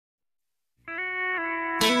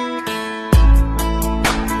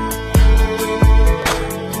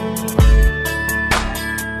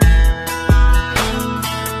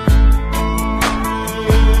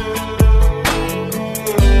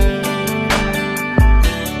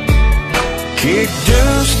kick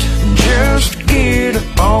dust, just get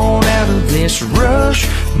on out of this rush.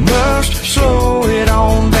 Must slow it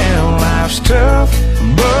on down, life's tough,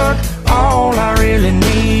 but all I really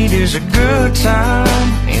need is a good time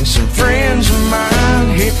and some friends of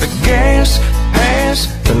mine. Hit the gas, pass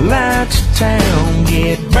the lights of town,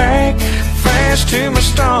 get back fast to my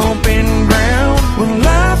stomping ground. When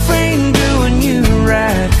life ain't doing you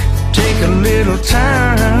right, take a little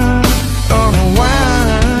time,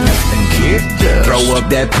 unwind and kick dust. Throw up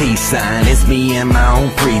that peace sign, it's me and my own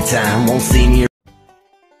free time. Won't see me.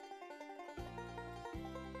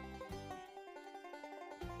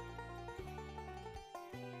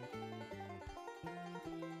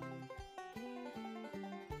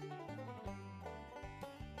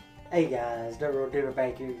 Hey guys, ByronWomack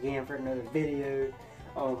back here again for another video.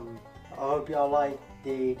 I hope y'all like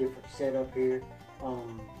the different setup here.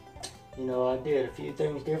 You know, I did a few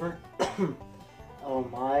things different.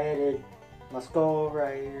 I added my skull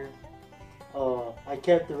right here. I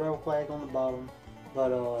kept the rebel flag on the bottom,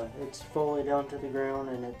 but it's fully down to the ground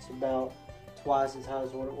and it's about twice as high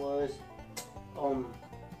as what it was.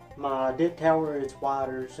 My dip tower is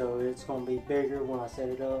wider, so it's gonna be bigger when I set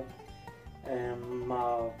it up, and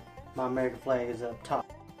my American flag is up top.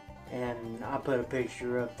 And I put a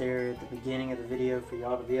picture up there at the beginning of the video for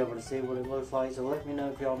y'all to be able to see what it looks like, so let me know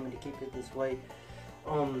if y'all want me to keep it this way.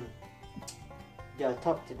 Got a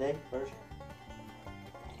topic today first.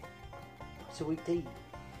 Sweet tea.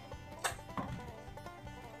 I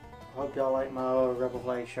hope y'all like my rebel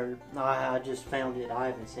flag shirt. I just found it. I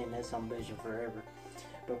haven't seen that some bitch in forever.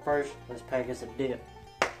 But first, let's pack us a dip.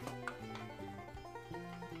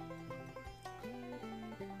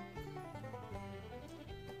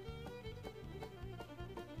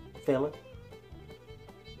 Fill it.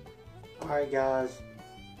 Alright guys,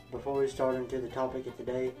 before we start into the topic of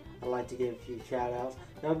today, I'd like to give a few shout outs.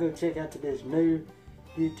 Y'all go check out to this new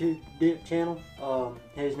YouTube dip channel.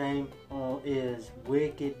 His name is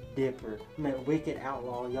Wicked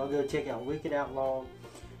Outlaw. Y'all go check out Wicked Outlaw.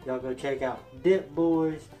 Y'all go check out Dip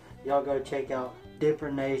Boys. Y'all go check out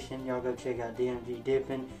Dipper Nation. Y'all go check out DMG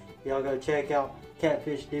Dipping. Y'all go check out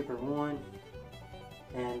Catfish Dipper 1.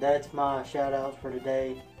 And that's my shout outs for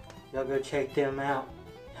today. Y'all go check them out.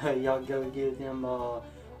 Y'all go give them all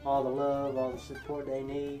the love, all the support they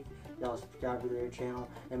need. Y'all subscribe to their channel.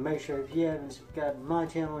 And make sure if you haven't subscribed to my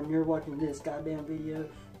channel and you're watching this goddamn video,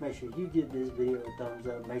 make sure you give this video a thumbs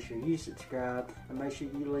up. Make sure you subscribe. And make sure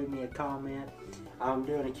you leave me a comment. I'm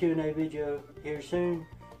doing a Q&A video here soon.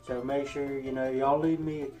 So make sure, you know, y'all leave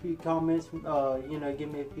me a few comments. You know,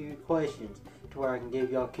 give me a few questions to where I can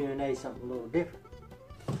give y'all Q&A something a little different.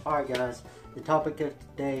 Alright guys, the topic of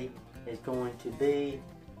today is going to be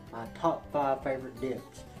my top 5 favorite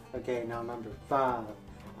dips. Okay, now number 5,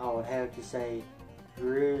 I would have to say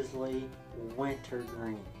Grizzly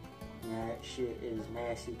Wintergreen. That shit is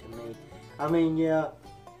nasty to me. I mean, yeah,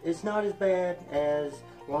 it's not as bad as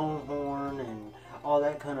Longhorn and all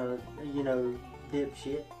that kind of, you know, dip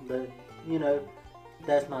shit, but you know,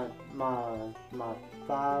 that's my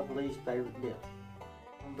 5 least favorite dip.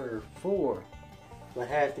 Number 4 would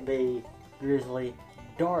have to be Grizzly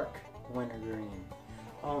Dark Wintergreen.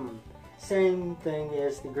 Same thing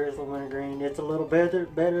as the Grizzly Wintergreen. It's a little better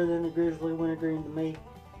than the Grizzly Wintergreen to me,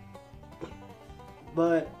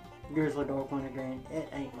 but Grizzly Dark Wintergreen, it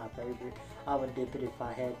ain't my favorite. I would dip it if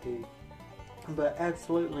I had to, but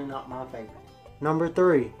absolutely not my favorite. Number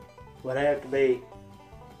 3 would have to be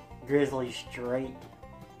Grizzly Straight.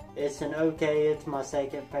 It's an okay, it's my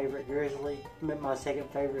second favorite Grizzly, my second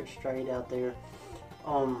favorite straight out there.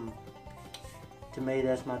 To me,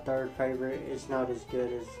 that's my 3rd favorite. It's not as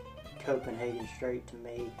good as Copenhagen Straight to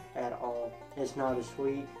me at all. It's not as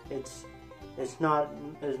sweet. It's not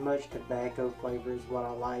as much tobacco flavor as what I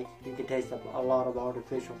like. You can taste a lot of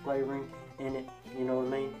artificial flavoring in it, you know what I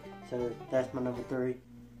mean? So that's my number 3.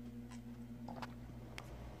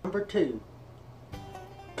 Number 2,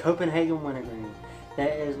 Copenhagen Wintergreen.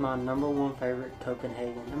 That is my number 1 favorite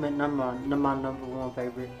Copenhagen. I mean, my number 1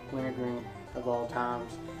 favorite wintergreen of all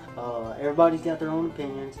times. Everybody's got their own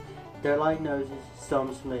opinions. They're like noses,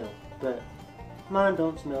 some smell, but mine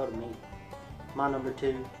don't smell to me. My number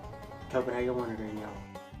 2, Copenhagen Wintergreen, y'all.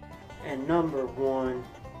 And number 1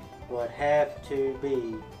 would have to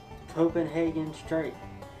be Copenhagen Straight.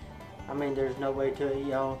 I mean, there's no way to it,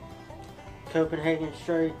 y'all. Copenhagen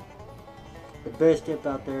Straight, the best dip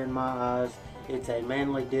out there in my eyes. It's a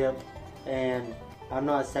manly dip, and I'm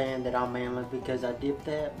not saying that I'm manly because I dip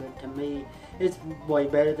that, but to me, it's way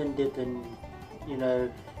better than dipping, you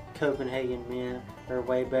know, Copenhagen Mint, or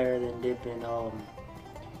way better than dipping,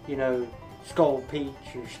 you know, Skull Peach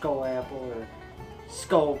or Skull Apple or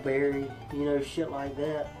Skullberry, you know, shit like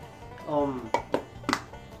that.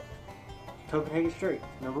 Copenhagen Street,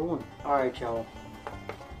 #1. Alright, y'all.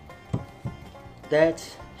 That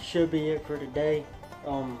should be it for today.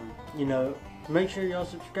 You know, make sure y'all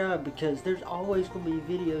subscribe, because there's always going to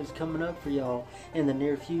be videos coming up for y'all in the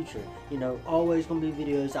near future. You know, always going to be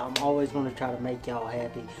videos. I'm always going to try to make y'all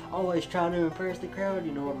happy. Always try to impress the crowd,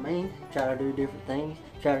 you know what I mean? Try to do different things.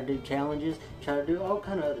 Try to do challenges. Try to do all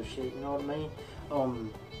kind of other shit, you know what I mean?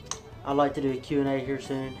 I'd like to do a Q&A here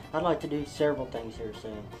soon. I'd like to do several things here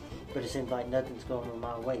soon. But it seems like nothing's going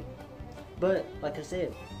my way. But, like I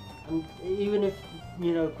said, even if,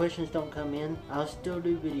 you know, questions don't come in, I'll still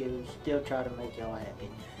do videos, still try to make y'all happy.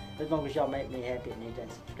 As long as y'all make me happy and hit that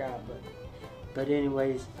subscribe button. But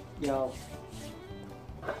anyways, y'all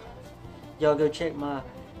go check my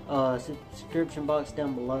subscription box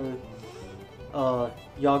down below.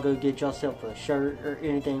 Y'all go get yourself a shirt or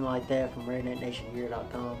anything like that from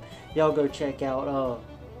RedneckNationGear.com. Y'all go check out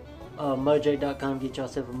MudJug.com, get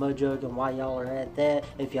yourself a MudJug, and while y'all are at that,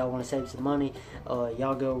 if y'all want to save some money,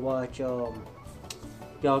 y'all go watch MudJug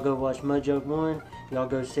 1. Y'all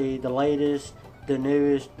go see the latest, the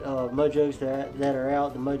newest MudJugs that are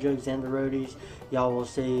out, the MudJugs and the roadies. Y'all will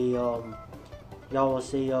see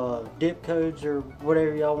dip codes or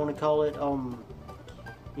whatever y'all want to call it.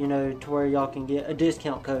 You know, to where y'all can get a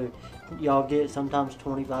discount code. Y'all get sometimes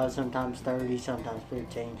 25, sometimes 30, sometimes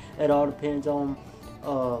 15. It all depends on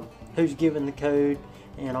who's giving the code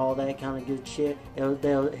and all that kind of good shit. He'll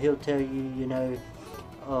tell you, you know,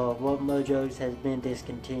 what MudJugs has been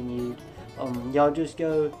discontinued. Y'all just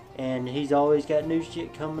go, and he's always got new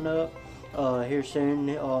shit coming up here soon.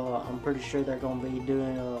 I'm pretty sure they're gonna be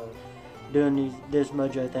doing this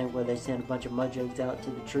MudJug thing where they send a bunch of MudJugs out to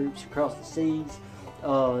the troops across the seas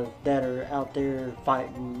that are out there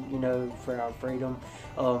fighting, you know, for our freedom.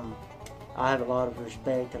 I have a lot of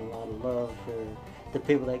respect and a lot of love for the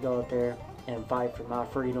people that go out there and fight for my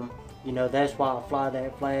freedom. You know, that's why I fly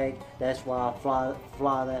that flag. That's why I fly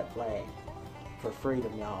that flag. For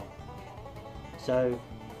freedom, y'all. So,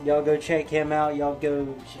 y'all go check him out. Y'all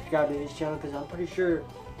go subscribe to his channel, because I'm pretty sure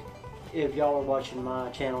if y'all are watching my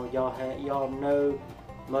channel, y'all know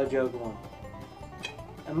MudJug 1.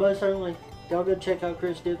 And most certainly, y'all go check out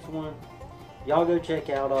Chris Dips 1. Y'all go check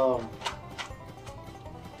out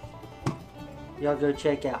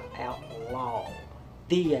Outlaw.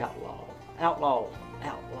 The Outlaw.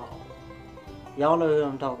 Y'all know who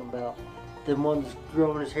I'm talking about. The one that's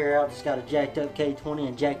growing his hair out, that's got a jacked up K20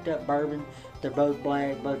 and jacked up bourbon. They're both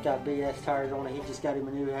black, both got big ass tires on it. He just got him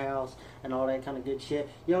a new house and all that kind of good shit.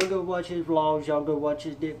 Y'all go watch his vlogs. Y'all go watch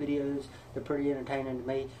his dip videos. They're pretty entertaining to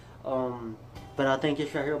me. But I think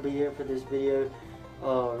this right here will be it for this video.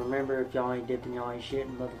 Remember, if y'all ain't dipping, y'all ain't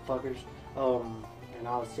shitting, motherfuckers. And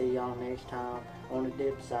I'll see y'all next time on the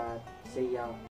dip side. See y'all.